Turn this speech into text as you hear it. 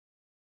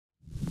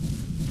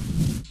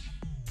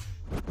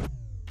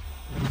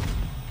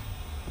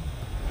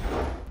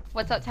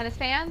What's up, tennis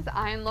fans?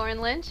 I'm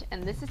Lauren Lynch,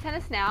 and this is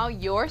Tennis Now,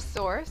 your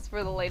source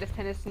for the latest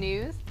tennis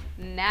news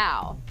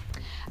now.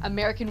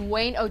 American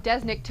Wayne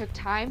Odesnik took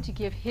time to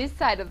give his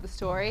side of the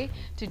story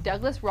to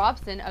Douglas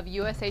Robson of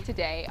USA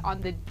Today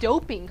on the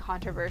doping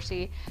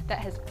controversy that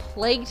has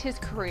plagued his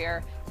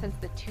career since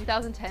the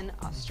 2010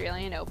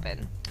 Australian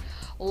Open.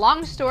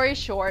 Long story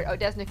short,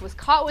 Odesnik was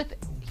caught with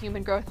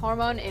human growth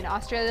hormone in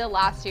Australia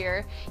last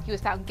year. He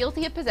was found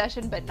guilty of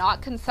possession but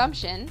not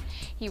consumption.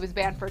 He was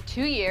banned for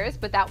 2 years,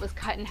 but that was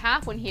cut in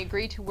half when he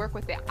agreed to work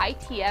with the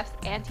ITF's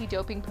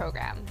anti-doping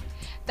program.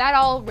 That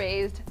all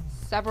raised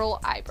several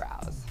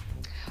eyebrows.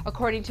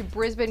 According to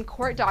Brisbane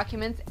court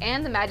documents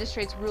and the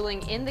magistrate's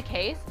ruling in the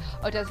case,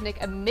 Odesnik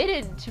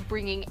admitted to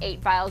bringing 8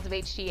 vials of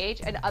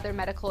HGH and other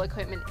medical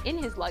equipment in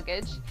his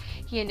luggage.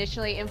 He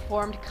initially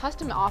informed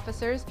custom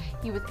officers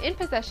he was in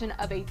possession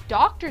of a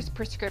doctor's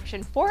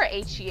prescription for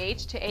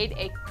HGH to aid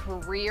a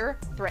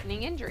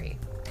career-threatening injury.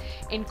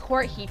 In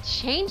court, he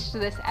changed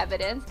this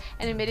evidence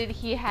and admitted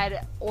he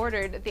had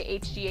ordered the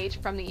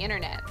HGH from the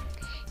internet.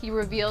 He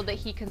revealed that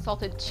he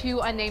consulted 2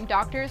 unnamed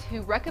doctors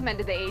who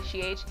recommended the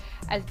HGH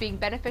as being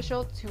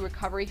beneficial to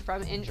recovery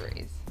from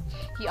injuries.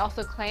 He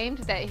also claimed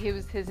that it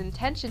was his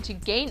intention to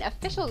gain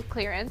official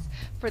clearance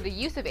for the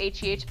use of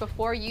HGH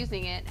before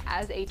using it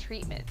as a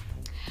treatment.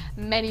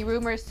 Many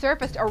rumors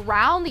surfaced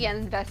around the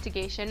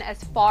investigation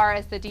as far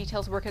as the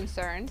details were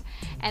concerned,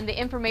 and the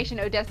information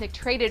Odesnik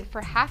traded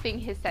for halving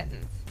his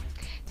sentence.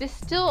 This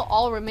still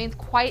all remains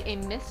quite a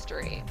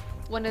mystery.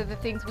 One of the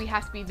things we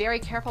have to be very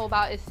careful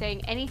about is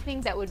saying anything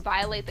that would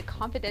violate the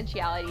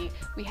confidentiality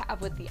we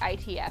have with the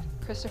ITF,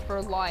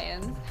 Christopher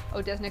Lyons,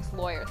 Odesnik's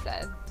lawyer,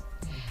 said.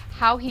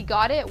 How he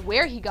got it,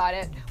 where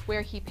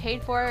he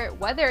paid for it,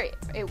 whether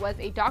it was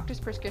a doctor's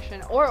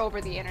prescription or over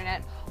the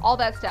internet, all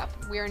that stuff,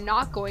 we are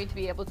not going to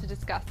be able to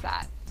discuss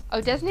that.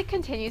 Odesnik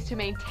continues to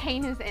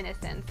maintain his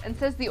innocence and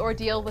says the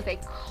ordeal was a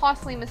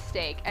costly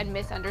mistake and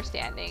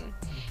misunderstanding.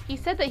 He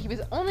said that he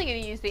was only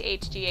going to use the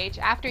HGH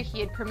after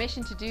he had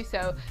permission to do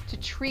so to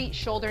treat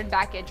shoulder and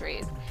back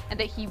injuries, and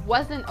that he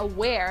wasn't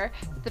aware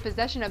that the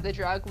possession of the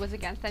drug was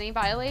against any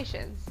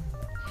violations.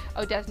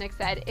 Odesnik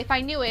said, "If I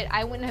knew it,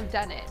 I wouldn't have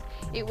done it.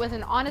 It was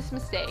an honest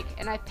mistake,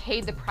 and I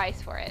paid the price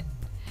for it.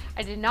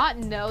 I did not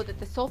know that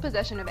the sole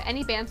possession of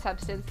any banned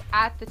substance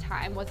at the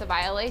time was a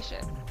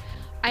violation.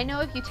 I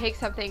know if you take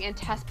something and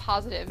test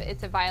positive,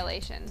 it's a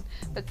violation,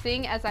 but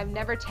seeing as I've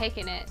never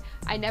taken it,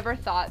 I never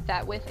thought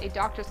that with a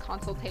doctor's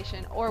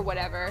consultation or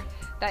whatever,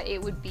 that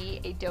it would be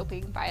a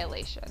doping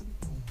violation."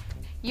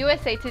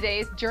 USA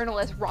Today's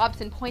journalist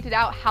Robson pointed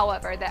out,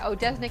 however, that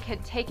Odesnik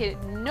had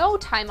taken no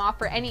time off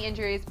for any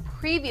injuries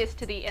previous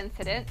to the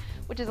incident,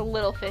 which is a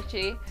little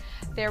fishy.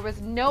 There was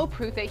no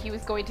proof that he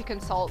was going to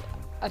consult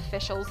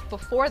officials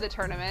before the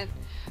tournament.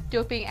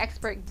 Doping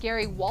expert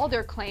Gary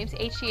Walder claims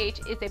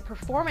HGH is a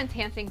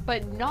performance-enhancing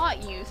but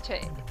not used to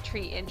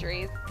treat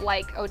injuries,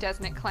 like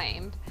Odesnik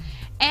claimed,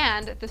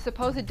 and the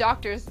supposed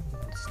doctors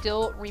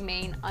still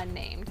remain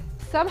unnamed.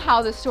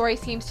 Somehow the story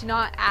seems to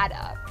not add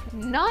up.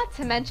 Not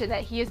to mention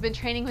that he has been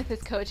training with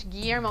his coach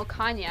Guillermo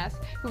Cañas,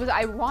 who was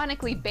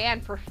ironically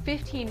banned for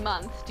 15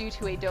 months due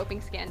to a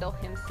doping scandal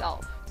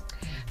himself.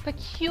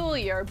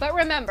 Peculiar, but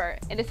remember,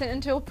 innocent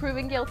until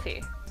proven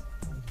guilty.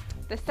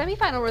 The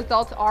semifinal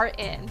results are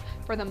in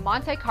for the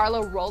Monte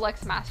Carlo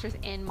Rolex Masters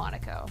in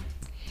Monaco.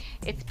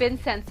 It's been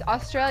since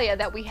Australia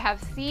that we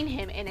have seen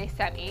him in a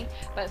semi,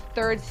 but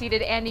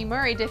third-seeded Andy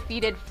Murray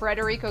defeated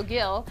Federico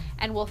Gil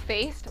and will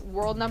face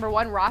world number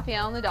 1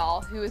 Rafael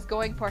Nadal, who is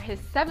going for his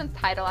 7th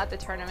title at the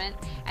tournament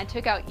and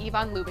took out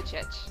Ivan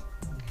Lubicic.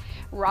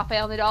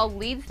 Rafael Nadal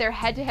leads their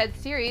head-to-head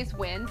series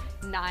win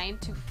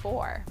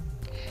 9-4.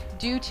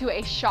 Due to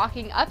a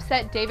shocking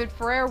upset, David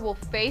Ferrer will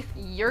face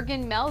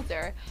Jürgen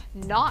Melzer,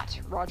 not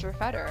Roger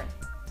Federer.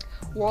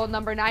 World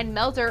number 9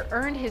 Melzer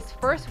earned his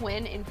first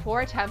win in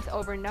 4 attempts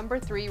over number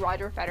 3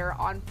 Roger Federer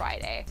on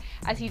Friday,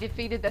 as he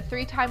defeated the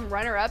 3-time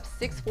runner-up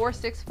 6-4,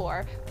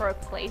 6-4 for a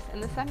place in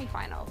the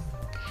semifinals.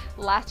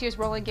 Last year's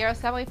Roland Garros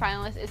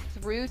semifinalist is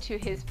through to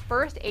his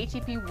first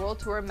ATP World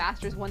Tour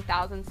Masters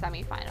 1000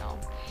 semifinal.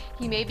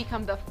 He may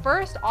become the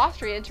first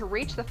Austrian to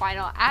reach the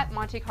final at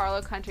Monte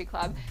Carlo Country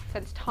Club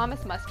since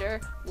Thomas Muster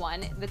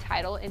won the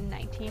title in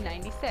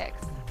 1996.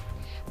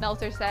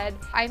 Melzer said,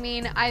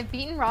 I've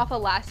beaten Rafa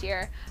last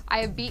year, I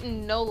have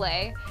beaten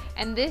Nole,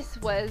 and this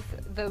was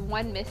the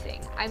one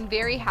missing. I'm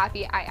very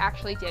happy I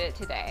actually did it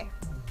today."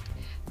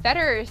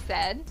 Federer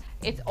said,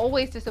 "It's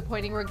always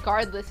disappointing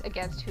regardless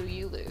against who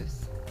you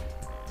lose."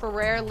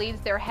 Ferrer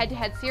leads their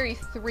head-to-head series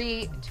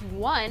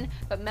 3-1,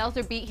 but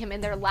Melzer beat him in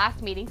their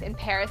last meetings in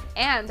Paris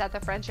and at the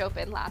French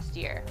Open last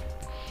year.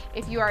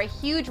 If you are a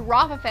huge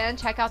Rafa fan,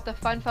 check out the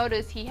fun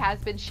photos he has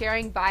been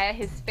sharing via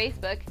his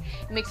Facebook.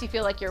 It makes you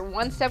feel like you're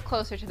one step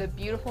closer to the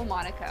beautiful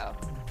Monaco.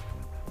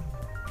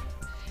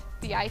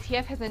 The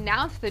ITF has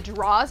announced the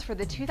draws for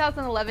the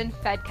 2011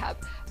 Fed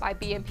Cup by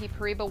BNP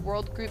Paribas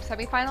World Group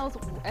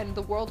semifinals and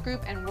the World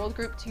Group and World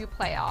Group 2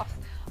 playoffs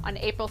on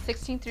April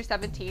 16th through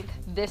 17th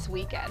this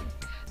weekend.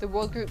 The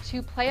World Group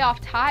 2 playoff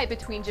tie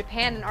between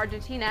Japan and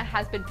Argentina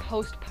has been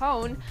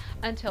postponed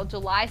until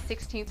July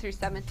 16th through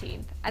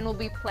 17th and will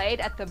be played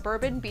at the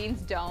Bourbon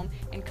Beans Dome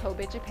in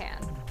Kobe, Japan.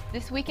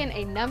 This weekend,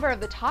 a number of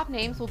the top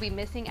names will be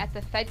missing at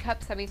the Fed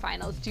Cup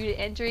semifinals due to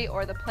injury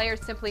or the players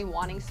simply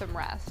wanting some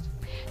rest.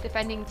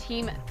 Defending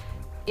team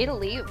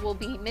Italy will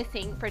be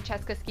missing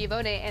Francesca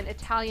Schiavone and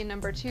Italian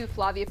number 2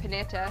 Flavia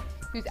Pennetta,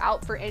 who's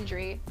out for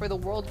injury for the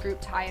World Group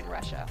tie in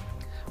Russia.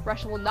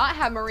 Russia will not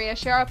have Maria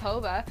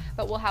Sharapova,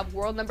 but will have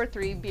world number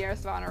 3 Beata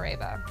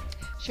Zvonareva.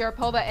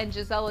 Sharapova and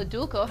Gisela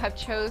Dulko have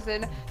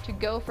chosen to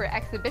go for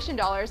exhibition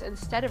dollars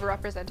instead of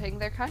representing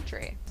their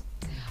country.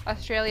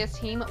 Australia's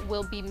team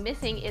will be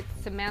missing its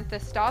Samantha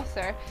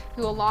Stosur,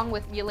 who along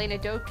with Jelena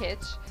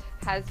Dokic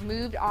has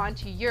moved on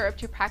to Europe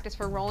to practice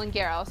for Roland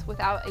Garros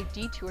without a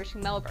detour to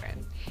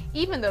Melbourne,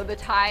 even though the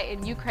tie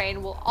in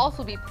Ukraine will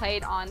also be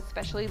played on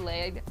specially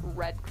laid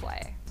red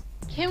clay.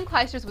 Kim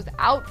Clijsters was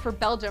out for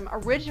Belgium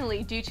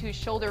originally due to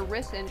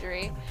shoulder-wrist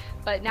injury,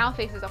 but now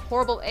faces a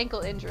horrible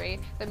ankle injury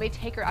that may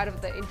take her out of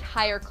the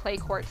entire clay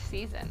court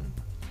season.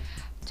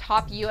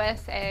 Top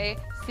USA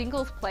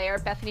singles player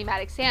Bethany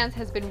Mattek-Sands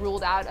has been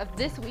ruled out of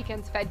this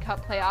weekend's Fed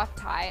Cup playoff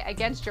tie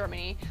against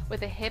Germany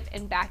with a hip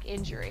and back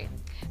injury.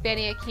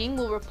 Vania King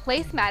will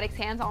replace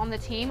Mattek-Sands on the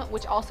team,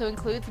 which also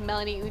includes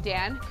Melanie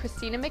Oudin,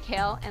 Christina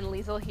McHale, and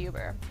Liesl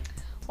Huber.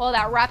 Well,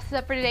 that wraps it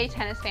up for today,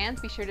 tennis fans.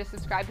 Be sure to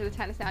subscribe to the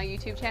Tennis Now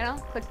YouTube channel.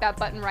 Click that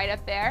button right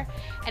up there.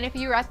 And if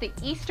you're at the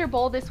Easter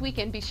Bowl this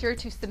weekend, be sure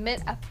to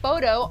submit a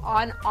photo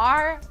on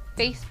our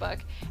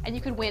Facebook, and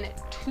you could win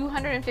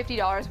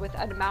 $250 with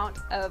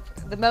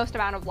the most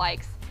amount of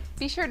likes.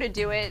 Be sure to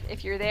do it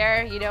if you're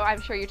there. You know, I'm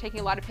sure you're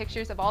taking a lot of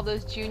pictures of all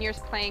those juniors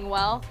playing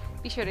well.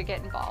 Be sure to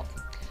get involved.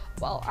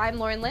 Well, I'm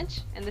Lauren Lynch,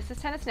 and this is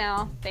Tennis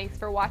Now. Thanks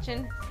for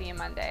watching. See you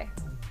Monday.